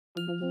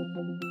When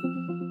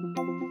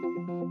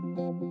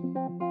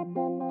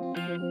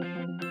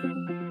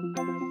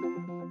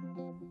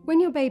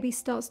your baby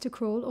starts to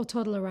crawl or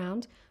toddle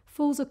around,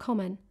 falls are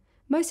common.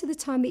 Most of the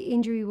time the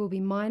injury will be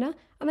minor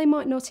and they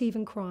might not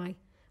even cry,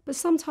 but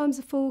sometimes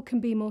a fall can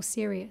be more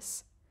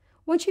serious.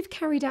 Once you've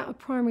carried out a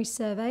primary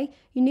survey,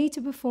 you need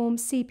to perform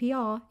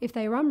CPR if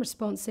they are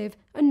unresponsive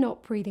and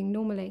not breathing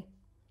normally.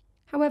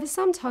 However,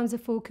 sometimes a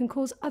fall can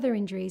cause other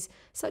injuries,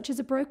 such as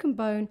a broken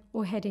bone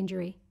or head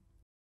injury.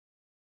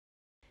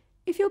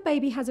 If your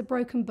baby has a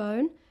broken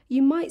bone,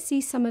 you might see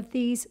some of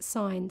these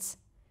signs.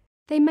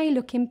 They may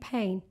look in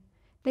pain.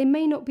 They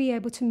may not be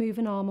able to move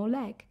an arm or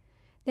leg.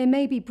 There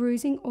may be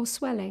bruising or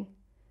swelling.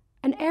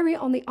 An area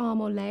on the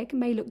arm or leg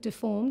may look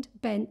deformed,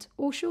 bent,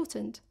 or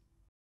shortened.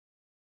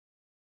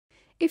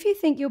 If you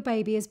think your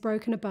baby has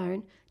broken a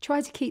bone,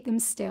 try to keep them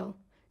still.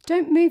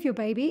 Don't move your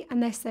baby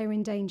unless they're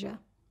in danger.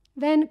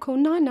 Then call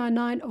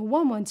 999 or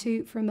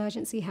 112 for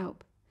emergency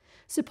help.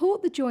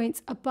 Support the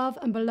joints above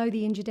and below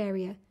the injured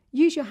area.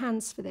 Use your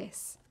hands for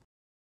this.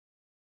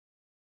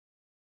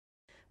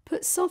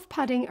 Put soft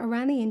padding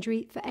around the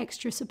injury for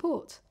extra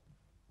support.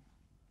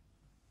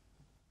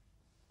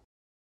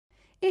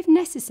 If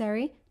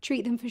necessary,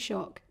 treat them for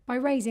shock by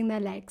raising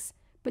their legs,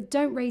 but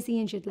don't raise the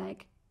injured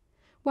leg.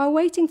 While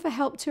waiting for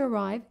help to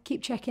arrive,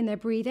 keep checking their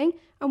breathing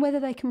and whether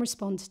they can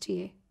respond to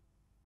you.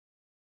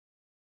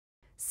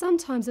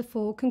 Sometimes a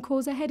fall can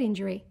cause a head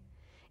injury.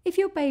 If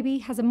your baby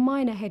has a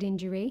minor head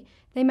injury,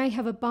 they may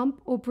have a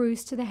bump or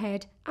bruise to the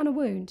head and a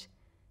wound,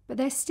 but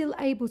they're still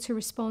able to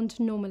respond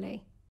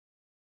normally.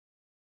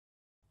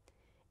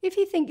 If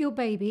you think your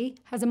baby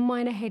has a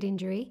minor head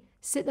injury,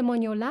 sit them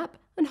on your lap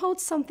and hold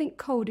something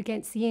cold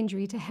against the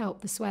injury to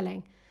help the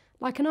swelling,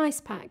 like an ice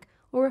pack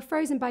or a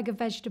frozen bag of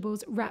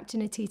vegetables wrapped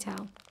in a tea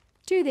towel.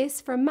 Do this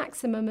for a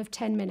maximum of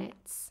 10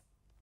 minutes.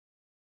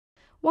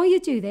 While you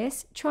do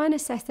this, try and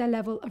assess their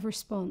level of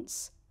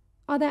response.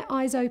 Are their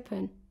eyes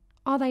open?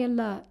 Are they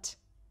alert?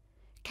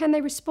 Can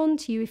they respond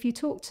to you if you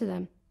talk to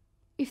them?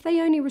 If they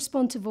only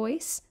respond to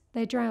voice,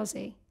 they're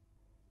drowsy.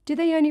 Do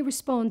they only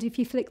respond if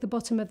you flick the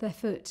bottom of their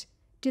foot?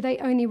 Do they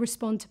only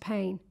respond to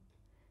pain?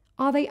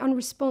 Are they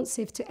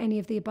unresponsive to any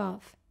of the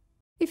above?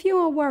 If you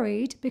are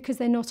worried because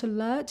they're not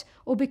alert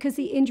or because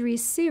the injury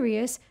is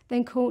serious,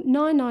 then call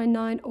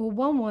 999 or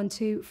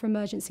 112 for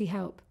emergency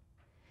help.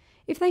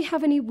 If they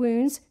have any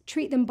wounds,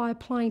 treat them by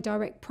applying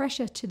direct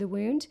pressure to the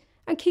wound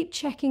and keep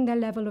checking their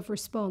level of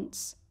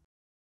response.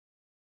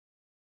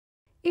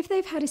 If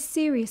they've had a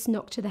serious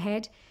knock to the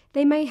head,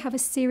 they may have a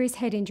serious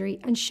head injury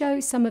and show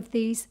some of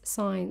these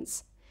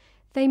signs.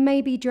 They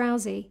may be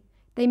drowsy.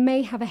 They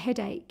may have a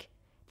headache.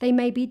 They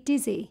may be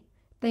dizzy.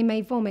 They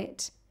may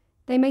vomit.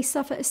 They may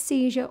suffer a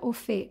seizure or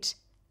fit.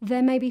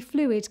 There may be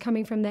fluid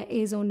coming from their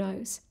ears or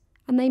nose,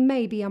 and they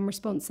may be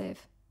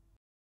unresponsive.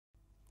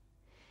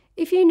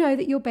 If you know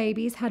that your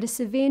baby has had a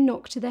severe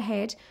knock to the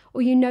head,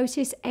 or you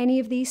notice any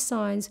of these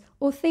signs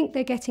or think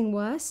they're getting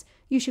worse,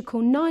 you should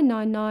call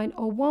 999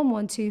 or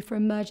 112 for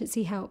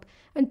emergency help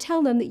and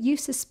tell them that you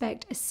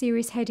suspect a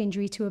serious head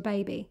injury to a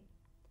baby.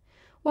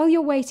 While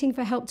you're waiting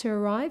for help to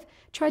arrive,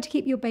 try to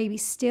keep your baby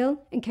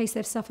still in case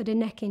they've suffered a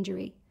neck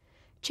injury.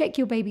 Check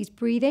your baby's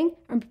breathing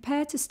and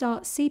prepare to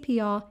start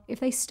CPR if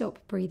they stop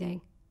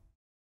breathing.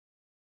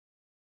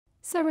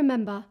 So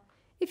remember,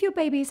 if your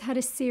baby has had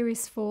a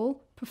serious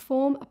fall,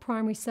 perform a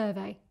primary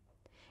survey.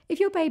 If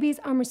your baby is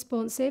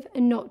unresponsive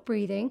and not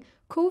breathing,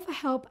 call for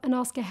help and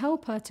ask a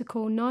helper to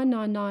call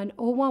 999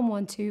 or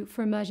 112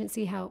 for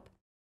emergency help.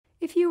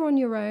 If you're on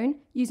your own,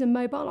 use a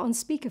mobile on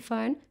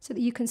speakerphone so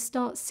that you can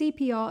start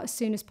CPR as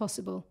soon as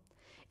possible.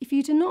 If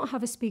you do not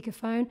have a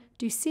speakerphone,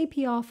 do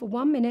CPR for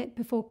 1 minute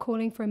before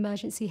calling for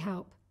emergency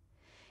help.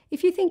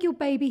 If you think your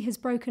baby has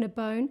broken a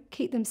bone,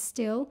 keep them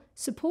still,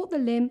 support the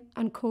limb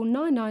and call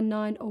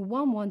 999 or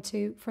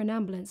 112 for an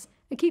ambulance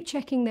and keep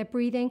checking their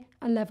breathing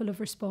and level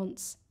of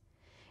response.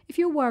 If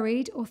you're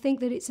worried or think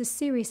that it's a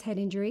serious head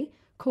injury,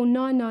 call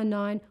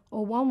 999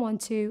 or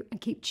 112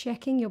 and keep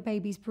checking your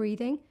baby's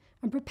breathing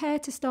and prepare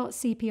to start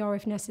CPR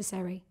if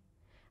necessary.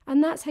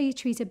 And that's how you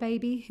treat a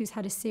baby who's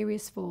had a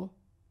serious fall.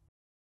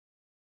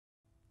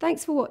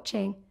 Thanks for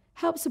watching.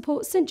 Help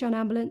support St John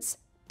Ambulance.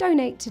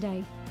 Donate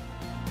today.